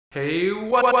Hey,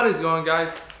 what is going on,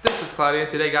 guys? This is CLDY and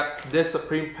today I got this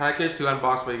Supreme package to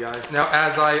unbox for you guys. Now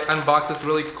as I unbox this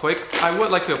really quick, I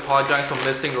would like to apologize for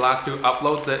missing the last few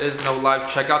uploads. There is no live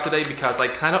checkout today because I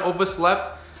kind of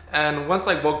overslept, and once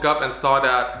I woke up and saw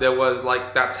that there was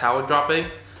like that towel dropping,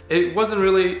 it wasn't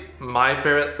really my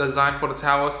favorite design for the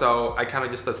towel, so I kind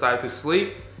of just decided to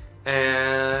sleep.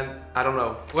 And I don't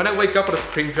know, when I wake up for the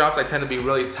Supreme drops, I tend to be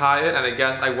really tired, and I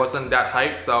guess I wasn't that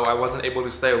hyped, so I wasn't able to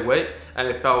stay awake, and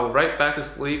it fell right back to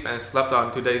sleep and slept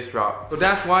on today's drop. So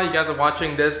that's why you guys are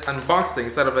watching this unboxing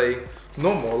instead of a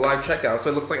normal live checkout. So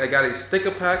it looks like I got a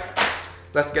sticker pack.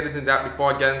 Let's get into that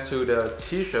before I get into the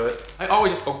t-shirt. I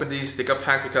always just open these sticker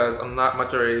packs because I'm not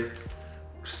much of a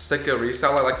sticker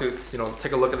reseller. I like to,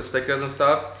 take a look at the stickers and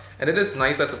stuff. And it is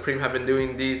nice that Supreme have been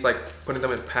doing these, like putting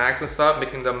them in packs and stuff,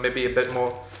 making them maybe a bit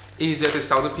more easier to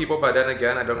sell to people, but then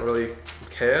again, I don't really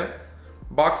care.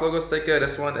 Box logo sticker,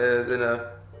 this one is in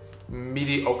a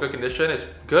mediocre condition. It's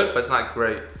good, but it's not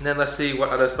great. And then let's see what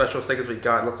other special stickers we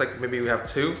got. Looks like maybe we have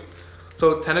two.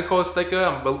 So tentacle sticker,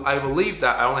 I believe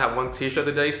that I only have one t-shirt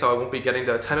today, so I won't be getting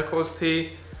the tentacles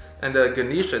tee and the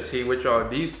Ganesha tee, which are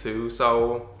these two.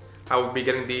 So I will be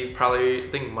getting these probably, I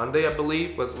think Monday, I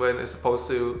believe, was when it's supposed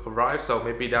to arrive. So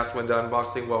maybe that's when the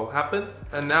unboxing will happen.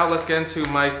 And now let's get into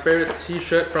my favorite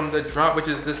t-shirt from the drop, which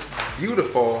is this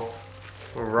beautiful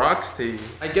Rocks tee.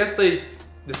 I guess they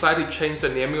decided to change the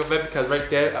naming of it because right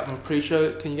there, I'm pretty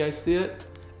sure, can you guys see it?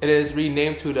 It is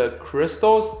renamed to the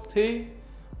Crystals tee,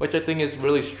 which I think is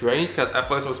really strange because at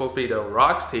first it was supposed to be the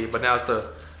Rocks tee, but now it's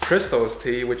the Crystals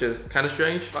tee, which is kind of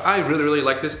strange. But I really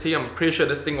like this tee. I'm pretty sure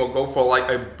this thing will go for like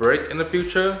a brick in the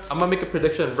future. I'm gonna make a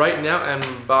prediction right now,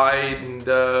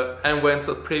 and when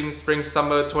Supreme Spring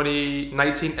Summer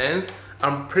 2019 ends,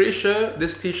 I'm pretty sure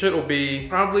this t-shirt will be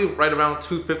probably right around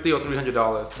 $250 or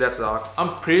 $300. That's all.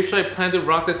 I'm pretty sure I plan to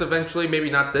rock this eventually,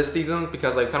 maybe not this season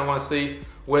because I kind of want to see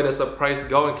where does the price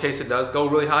go in case it does go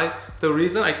really high. The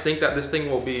reason I think that this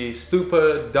thing will be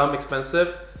super dumb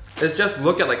expensive is just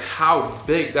look at like how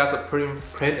big that Supreme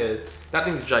print is. That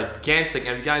thing's gigantic,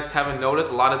 and if you guys haven't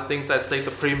noticed, a lot of things that say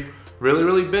Supreme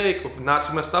really big with not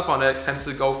too much stuff on it tends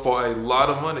to go for a lot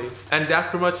of money. And that's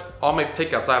pretty much all my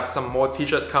pickups. I have some more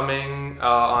t-shirts coming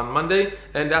on Monday,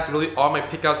 and that's really all my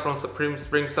pickups from Supreme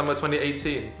Spring Summer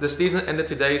 2018. The season ended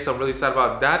today, so I'm really sad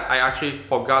about that. I actually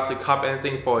forgot to cop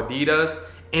anything for ADIDAS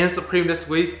and Supreme this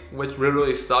week, which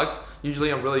really sucks.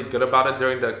 Usually I'm really good about it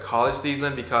during the college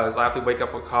season because I have to wake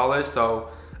up for college, so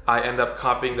I end up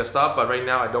copying the stuff. But right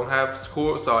now I don't have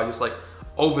school, so I just like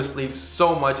oversleep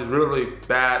so much. It's really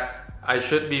bad. I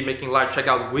should be making live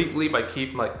checkouts weekly, but I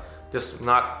keep like just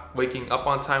not waking up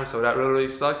on time, so that really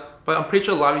sucks. But I'm pretty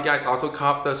sure a lot of you guys also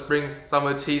cop the spring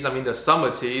summer tees, the summer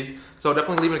tees. So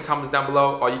definitely leave in the comments down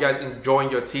below, are you guys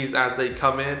enjoying your tees as they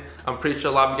come in? I'm pretty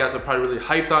sure a lot of you guys are probably really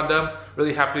hyped on them.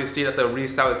 Really happy to see that the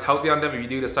resale is healthy on them if you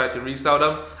do decide to resell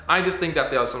them. I just think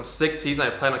that there are some sick tees,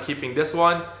 and I plan on keeping this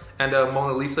one and the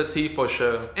Mona Lisa tee for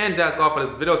sure. And that's all for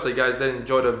this video. So you guys did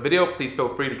enjoy the video, please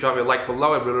feel free to drop me a like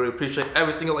below. I really appreciate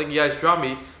every single like you guys drop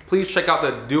me. Please check out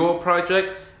the Duo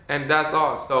project. And that's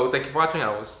all. So thank you for watching.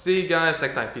 I will see you guys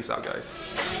next time. Peace out,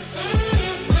 guys.